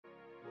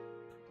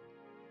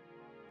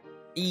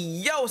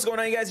Yo, what's going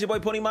on, you guys? Your boy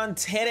Pwny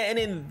Montana, and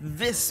in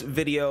this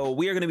video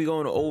we are going to be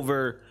going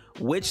over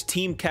which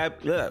team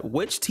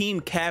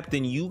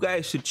captain you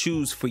guys should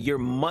choose for your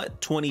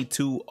MUT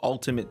 22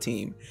 ultimate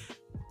team.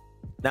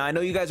 Now, I know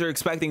you guys are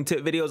expecting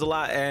tip videos a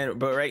lot,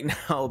 but right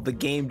now the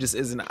game just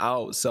isn't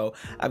out. So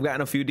I've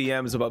gotten a few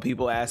DMs about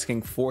people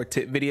asking for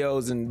tip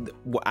videos, and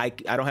I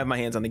don't have my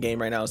hands on the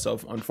game right now, so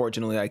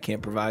unfortunately I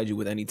can't provide you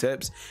with any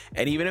tips.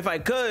 And even if I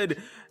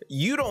could,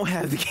 you don't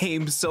have the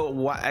game, so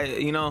why,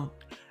 you know,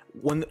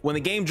 when the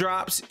game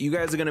drops, you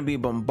guys are going to be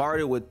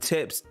bombarded with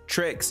tips,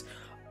 tricks,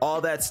 all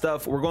that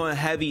stuff. We're going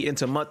heavy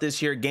into MUT this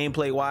year,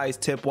 gameplay wise,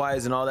 tip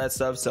wise, and all that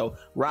stuff. So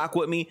rock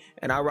with me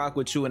and I rock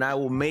with you, and I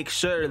will make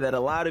sure that a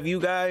lot of you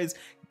guys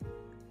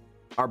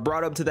are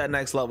brought up to that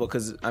next level,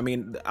 because I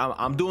mean,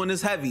 I'm doing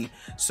this heavy.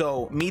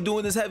 So me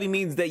doing this heavy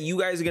means that you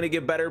guys are going to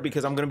get better,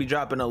 because I'm going to be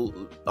dropping a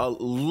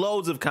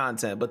loads of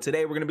content. But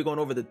today we're going to be going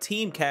over the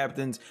team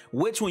captains,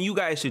 which one you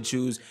guys should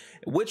choose,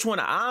 which one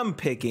I'm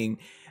picking,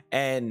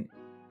 and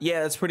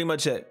yeah, that's pretty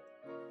much it.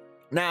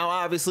 Now,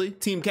 obviously,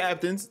 team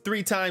captains,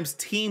 3 times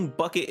team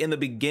bucket in the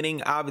beginning.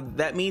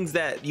 That means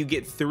that you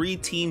get 3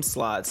 team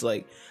slots.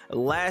 Like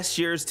last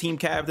year's team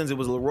captains, it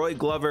was Leroy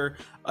Glover,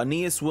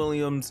 Aeneas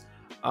Williams,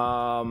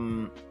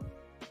 Ed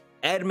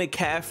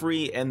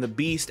McCaffrey, and the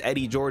Beast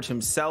Eddie George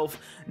himself.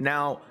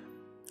 Now,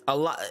 a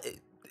lot.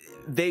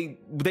 They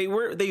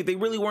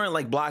really weren't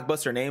like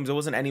blockbuster names. It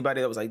wasn't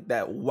anybody that was like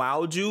that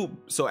wowed you.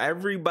 So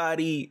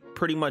everybody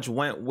pretty much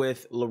went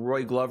with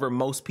Leroy Glover.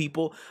 Most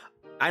people,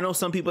 I know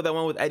some people that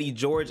went with Eddie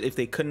George if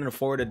they couldn't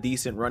afford a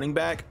decent running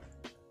back.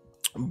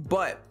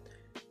 But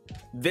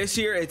this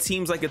year it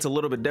seems like it's a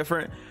little bit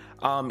different.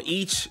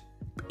 Each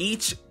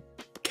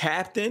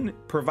captain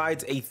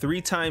provides a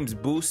 3 times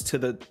boost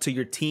to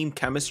your team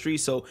chemistry.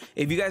 So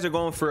if you guys are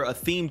going for a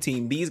theme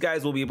team, these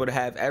guys will be able to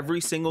have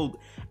every single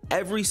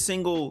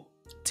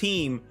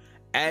team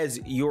as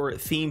your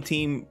theme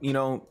team. You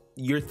know,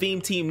 your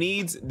theme team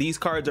needs. These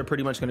cards are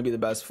pretty much going to be the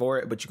best for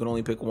it, but you can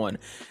only pick one.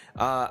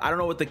 I don't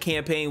know what the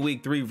campaign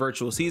week 3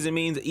 virtual season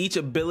means. Each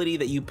ability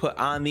that you put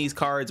on these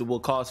cards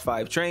will cost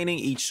 5 training.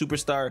 Each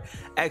superstar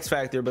X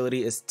Factor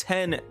ability is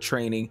 10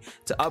 training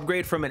to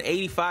upgrade from an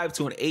 85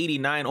 to an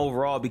 89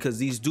 overall, because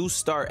these do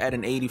start at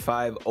an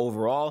 85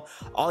 overall.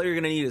 All you're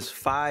gonna need is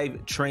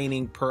 5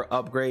 training per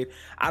upgrade.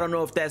 I don't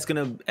know if that's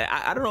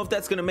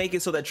gonna make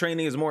it so that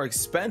training is more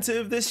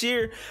expensive this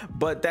year,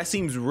 but that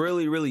seems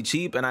really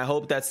cheap, and I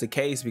hope that's the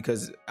case,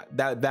 because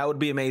that would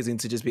be amazing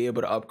to just be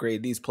able to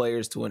upgrade these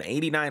players to an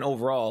 89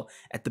 overall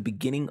at the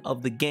beginning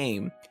of the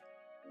game.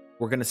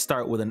 We're gonna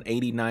start with an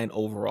 89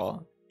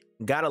 overall.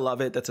 Gotta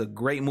love it. That's a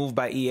great move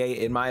by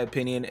EA, in my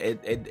opinion.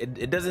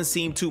 It doesn't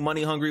seem too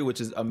money hungry,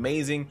 which is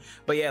amazing.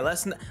 But yeah,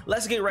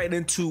 let's get right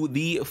into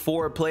the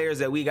 4 players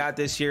that we got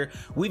this year.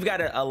 We've got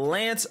a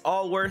Lance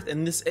Allworth,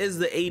 and this is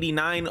the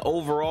 89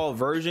 overall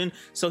version.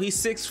 So he's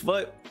 6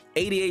 foot,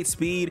 88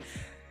 speed,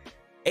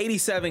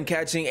 87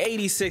 catching,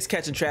 86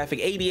 catching traffic,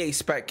 88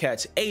 spec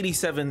catch,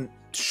 87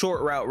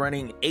 short route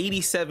running,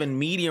 87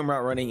 medium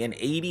route running, and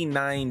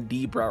 89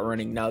 deep route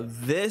running. Now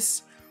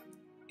this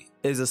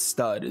is a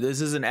stud. This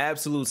is an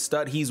absolute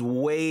stud. He's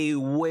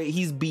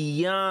he's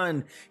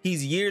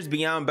years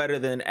beyond better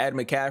than Ed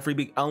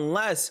McCaffrey,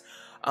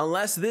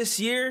 unless this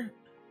year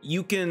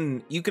you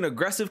can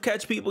aggressive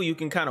catch people, you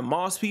can kind of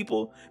moss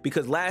people,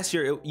 because last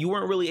year you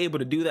weren't really able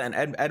to do that,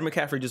 and Ed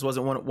McCaffrey just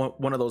wasn't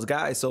one of those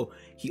guys. So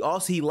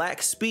he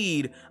lacks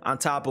speed on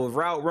top of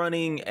route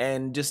running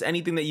and just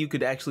anything that you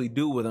could actually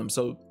do with him.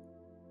 So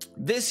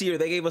this year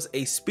they gave us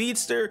a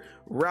speedster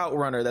route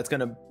runner that's going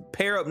to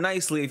pair up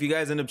nicely if you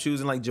guys end up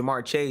choosing like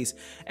Jamar Chase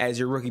as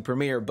your rookie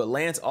premier. But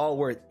Lance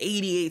Allworth,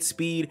 88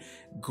 speed,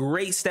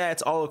 great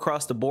stats all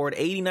across the board,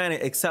 89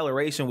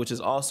 acceleration, which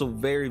is also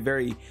very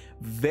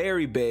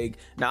big.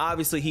 Now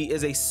obviously he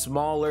is a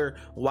smaller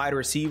wide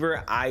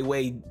receiver. I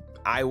weigh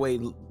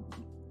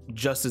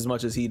just as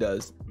much as he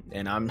does,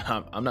 and I'm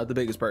not the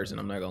biggest person,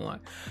 I'm not gonna lie.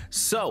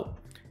 So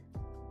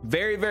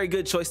very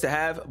good choice to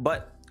have.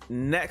 But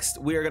next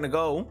we are gonna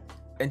go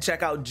and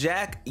check out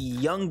Jack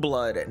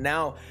Youngblood.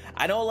 Now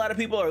I know a lot of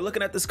people are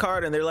looking at this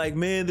card and they're like,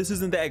 man, this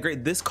isn't that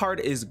great. This card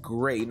is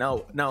great.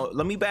 Now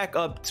let me back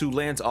up to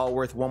Lance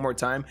Allworth one more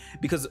time,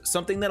 because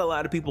something that a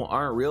lot of people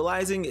aren't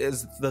realizing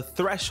is the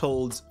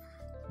thresholds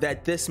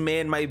that this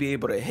man might be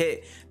able to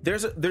hit.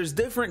 There's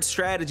different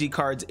strategy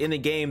cards in the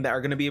game that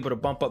are going to be able to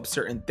bump up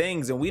certain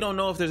things, and we don't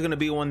know if there's going to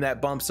be one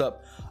that bumps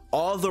up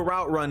all the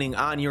route running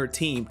on your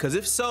team, because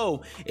if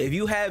so, if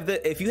you have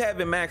it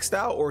maxed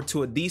out or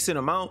to a decent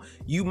amount,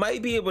 you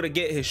might be able to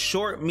get his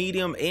short,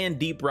 medium, and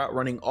deep route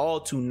running all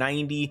to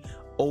 90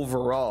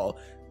 overall.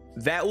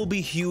 That will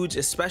be huge,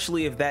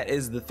 especially if that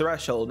is the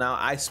threshold. Now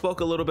I spoke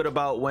a little bit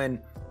about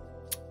when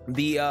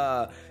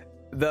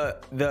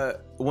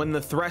when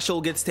the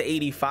threshold gets to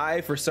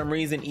 85, for some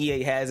reason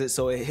EA has it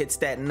so it hits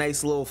that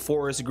nice little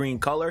forest green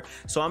color.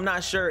 So I'm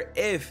not sure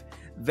if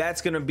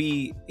that's gonna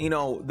be, you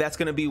know, that's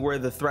gonna be where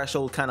the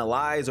threshold kind of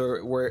lies,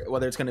 or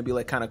whether it's gonna be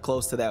like kind of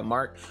close to that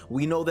mark.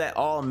 We know that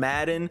all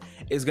Madden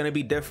is gonna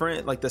be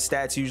different. Like the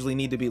stats usually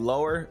need to be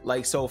lower.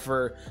 Like so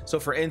for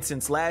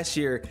instance, last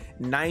year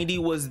 90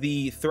 was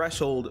the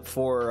threshold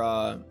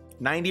for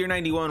 90 or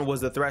 91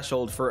 was the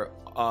threshold for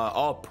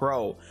all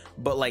pro,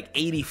 but like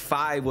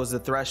 85 was the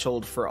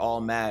threshold for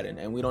all Madden,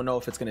 and we don't know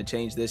if it's going to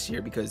change this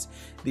year because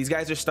these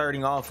guys are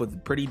starting off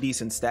with pretty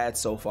decent stats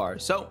so far.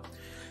 So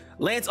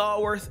Lance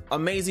Allworth,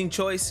 amazing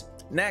choice.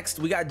 Next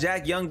we got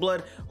Jack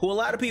Youngblood, who a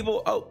lot of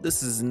people, oh,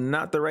 this is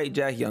not the right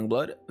Jack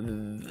Youngblood,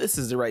 this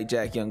is the right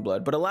Jack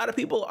Youngblood, but a lot of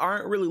people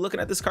aren't really looking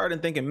at this card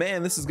and thinking,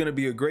 man, this is going to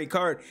be a great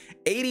card.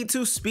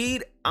 82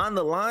 speed on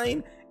the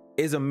line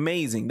is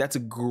amazing. That's a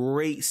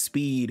great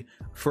speed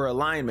for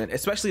alignment,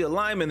 especially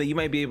alignment that you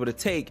might be able to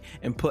take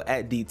and put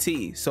at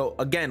DT. So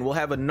again, we'll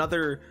have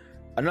another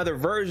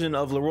version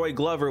of Leroy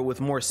Glover with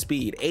more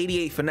speed.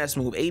 88 finesse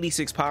move,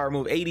 86 power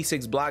move,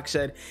 86 block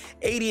shed,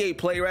 88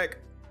 play rec.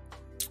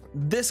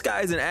 This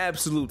guy's an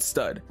absolute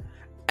stud.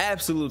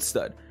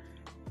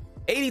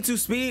 82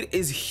 speed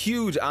is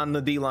huge on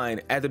the D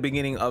line at the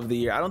beginning of the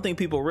year. I don't think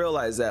people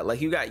realize that.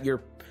 Like, you got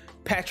your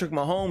Patrick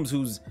Mahomes,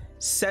 who's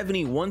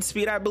 71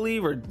 speed, I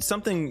believe, or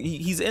something.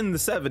 He's in the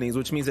 70s,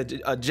 which means that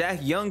a Jack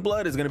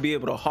Youngblood is going to be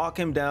able to hawk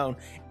him down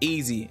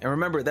easy. And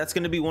remember, that's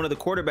going to be one of the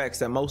quarterbacks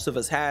that most of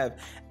us have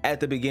at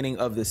the beginning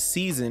of the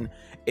season,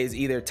 is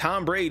either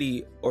Tom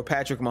Brady or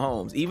Patrick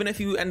Mahomes. Even if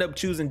you end up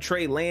choosing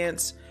Trevor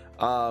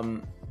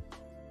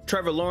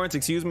Lawrence,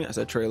 excuse me, I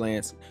said Trey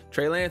Lance.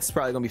 Trey Lance is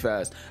probably gonna be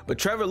fast, but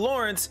Trevor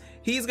Lawrence,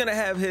 he's gonna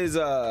have his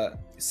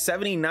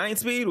 79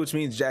 speed, which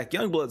means Jack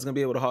Youngblood is gonna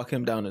be able to hawk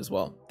him down as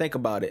well. Think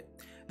about it.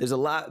 There's a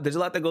lot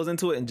that goes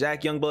into it, and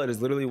Jack Youngblood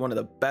is literally one of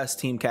the best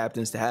team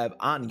captains to have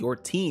on your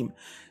team.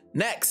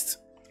 Next,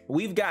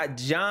 we've got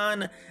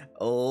John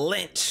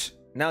Lynch.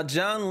 Now,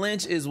 John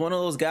Lynch is one of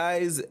those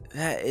guys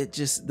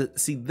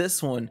that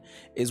this one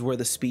is where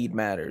the speed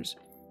matters.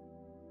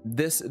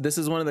 This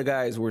is one of the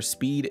guys where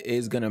speed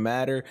is gonna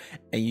matter,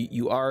 and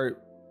you are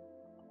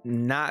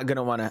not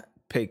gonna want to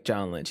pick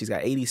John Lynch. He's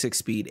got 86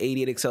 speed,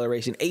 88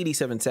 acceleration,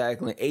 87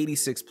 tackling,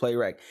 86 play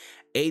rec,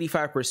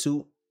 85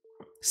 pursuit,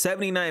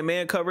 79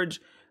 man coverage.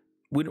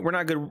 We're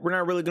not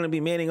really going to be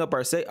manning up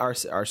our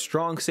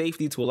strong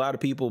safety to a lot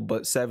of people,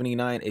 but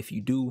 79 if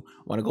you do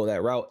want to go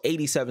that route.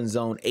 87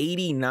 zone,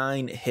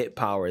 89 hit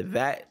power.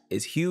 That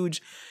is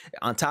huge.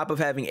 On top of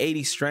having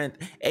 80 strength,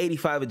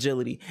 85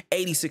 agility,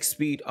 86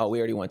 speed. Oh, we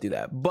already went through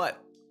that. But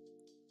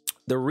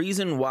the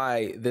reason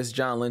why this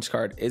John Lynch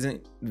card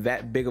isn't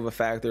that big of a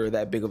factor or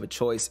that big of a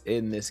choice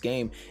in this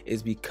game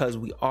is because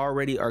we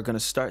already are going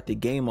to start the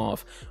game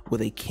off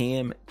with a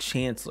Cam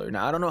Chancellor.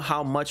 Now, I don't know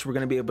how much we're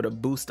going to be able to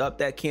boost up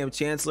that Cam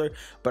Chancellor,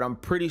 but I'm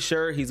pretty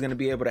sure he's going to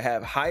be able to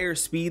have higher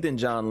speed than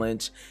John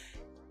Lynch.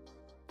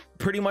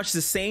 Pretty much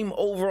the same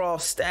overall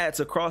stats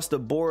across the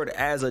board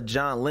as a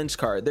John Lynch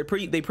card. They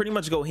pretty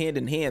much go hand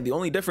in hand. The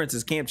only difference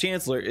is Cam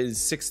Chancellor is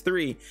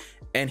 6'3"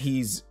 and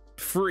he's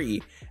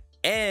free.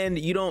 And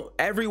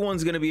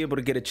everyone's going to be able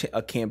to get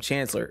a Cam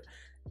Chancellor.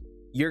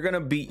 You're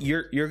going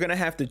to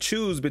have to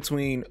choose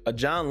between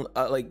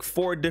like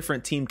 4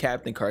 different team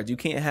captain cards. You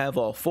can't have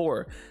all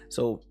 4.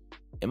 So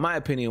in my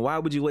opinion, why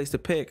would you waste a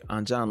pick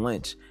on John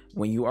Lynch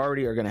when you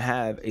already are going to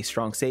have a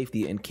strong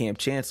safety in Cam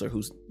Chancellor,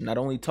 who's not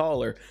only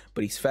taller,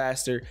 but he's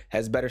faster,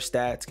 has better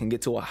stats, can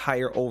get to a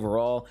higher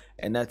overall.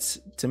 And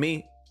to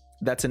me,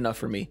 that's enough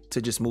for me to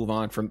just move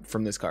on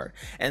from this card.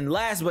 And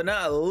last but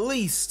not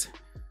least,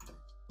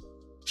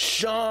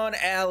 Shaun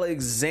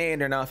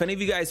Alexander. Now, if any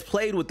of you guys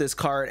played with this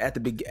card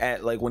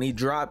at like when he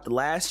dropped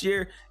last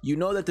year, you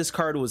know that this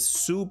card was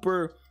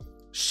super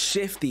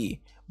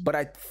shifty, but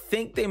I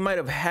think they might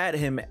have had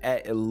him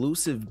at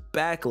elusive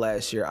back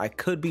last year. I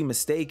could be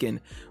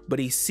mistaken, but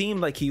he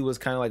seemed like he was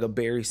kind of like a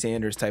Barry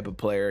Sanders type of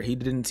player. He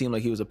didn't seem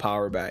like he was a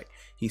power back.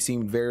 He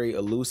seemed very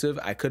elusive.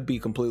 I could be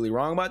completely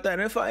wrong about that,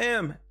 and if I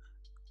am,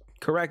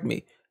 correct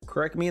me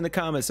in the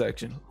comment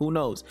section. Who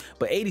knows?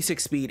 But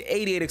 86 speed,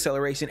 88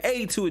 acceleration,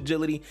 82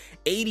 agility,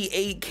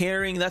 88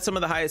 carrying. That's some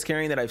of the highest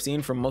carrying that I've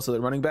seen from most of the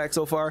running backs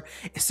so far.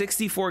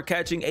 64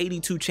 catching,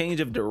 82 change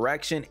of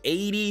direction,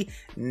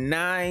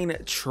 89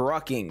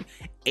 trucking,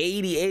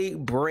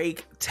 88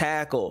 break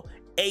tackle,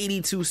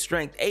 82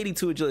 strength,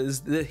 82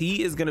 agility.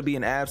 He is going to be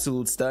an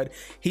absolute stud.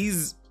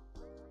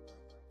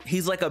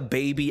 He's like a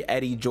baby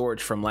Eddie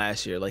George from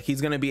last year. Like,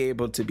 he's going to be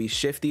able to be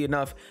shifty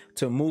enough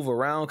to move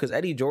around, because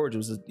Eddie George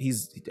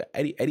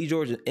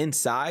in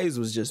size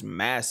was just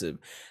massive.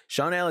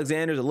 Shaun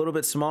Alexander's a little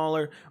bit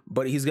smaller,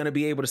 but he's going to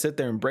be able to sit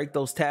there and break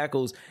those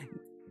tackles,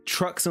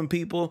 truck some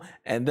people,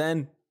 and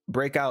then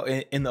break out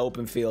in the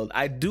open field.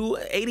 I do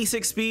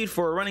 86 speed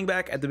for a running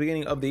back at the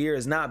beginning of the year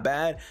is not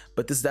bad,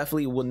 but this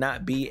definitely will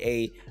not be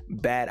a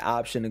bad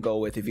option to go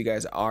with if you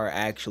guys are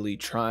actually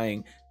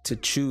trying to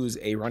choose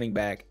a running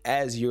back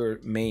as your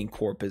main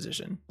core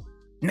position.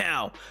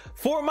 Now,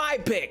 for my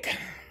pick,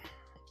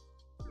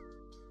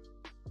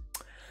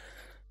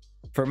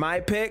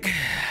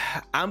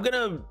 I'm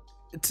gonna,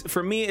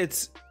 for me,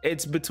 it's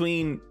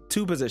between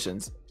 2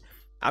 positions.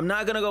 I'm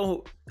not gonna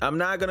go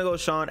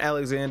Sean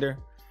Alexander.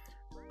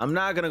 I'm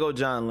not gonna go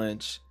John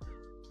Lynch.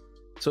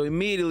 So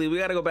immediately we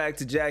gotta go back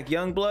to Jack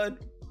Youngblood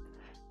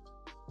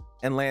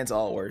and Lance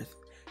Allworth.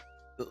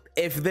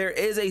 If there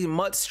is a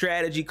MUT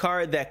strategy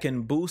card that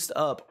can boost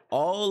up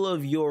all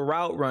of your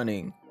route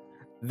running,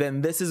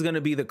 then this is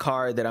gonna be the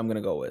card that I'm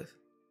gonna go with.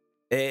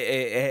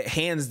 It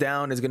hands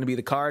down is gonna be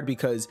the card,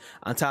 because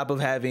on top of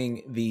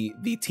having the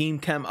team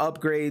chem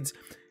upgrades,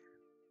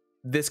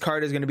 this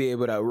card is gonna be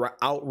able to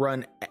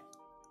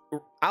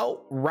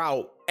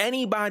outroute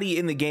anybody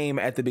in the game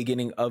at the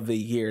beginning of the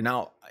year.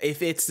 Now,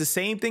 if it's the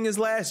same thing as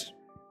last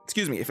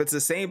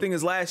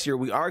year,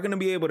 we are going to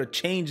be able to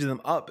change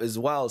them up as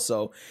well.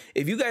 So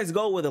if you guys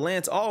go with a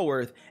Lance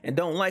Allworth and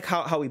don't like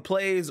how he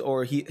plays,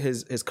 or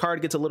his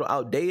card gets a little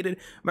outdated,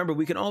 remember,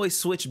 we can always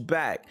switch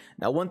back.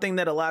 Now, one thing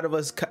that a lot of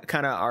us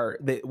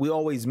that we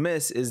always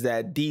miss is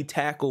that D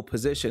tackle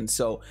position.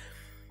 So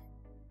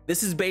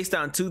this is based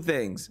on two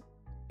things.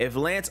 If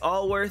Lance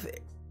Allworth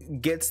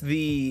gets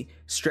the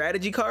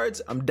strategy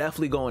cards, I'm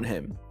definitely going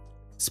him.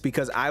 It's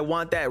because I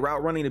want that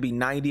route running to be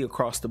 90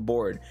 across the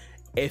board.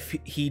 If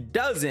he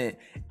doesn't,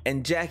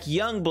 and Jack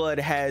Youngblood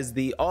has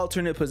the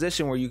alternate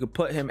position where you could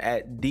put him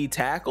at D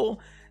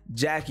tackle,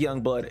 Jack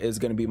Youngblood is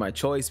going to be my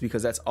choice,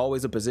 because that's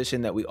always a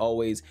position that we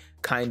always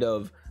kind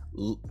of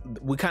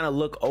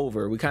look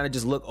over. We kind of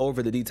just look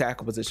over the D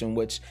tackle position,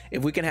 which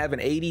if we can have an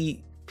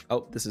 80,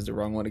 oh, this is the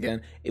wrong one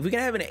again. If we can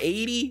have an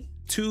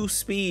 82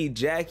 speed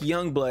Jack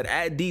Youngblood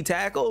at D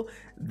tackle,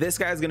 this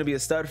guy's going to be a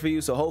stud for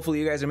you. So hopefully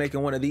you guys are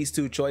making one of these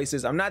two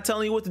choices. I'm not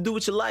telling you what to do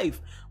with your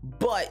life,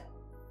 but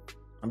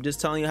I'm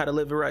just telling you how to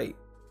live it right.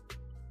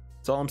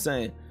 That's all I'm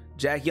saying.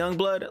 Jack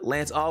Youngblood,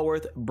 Lance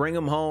Allworth, bring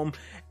him home,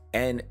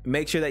 and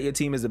make sure that your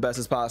team is the best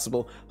as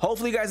possible.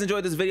 Hopefully you guys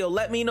enjoyed this video.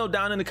 Let me know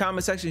down in the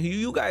comment section who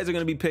you guys are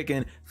going to be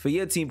picking for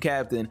your team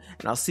captain,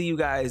 and I'll see you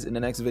guys in the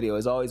next video.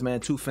 As always, man,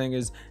 2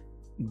 fingers,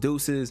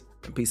 deuces,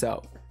 and peace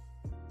out.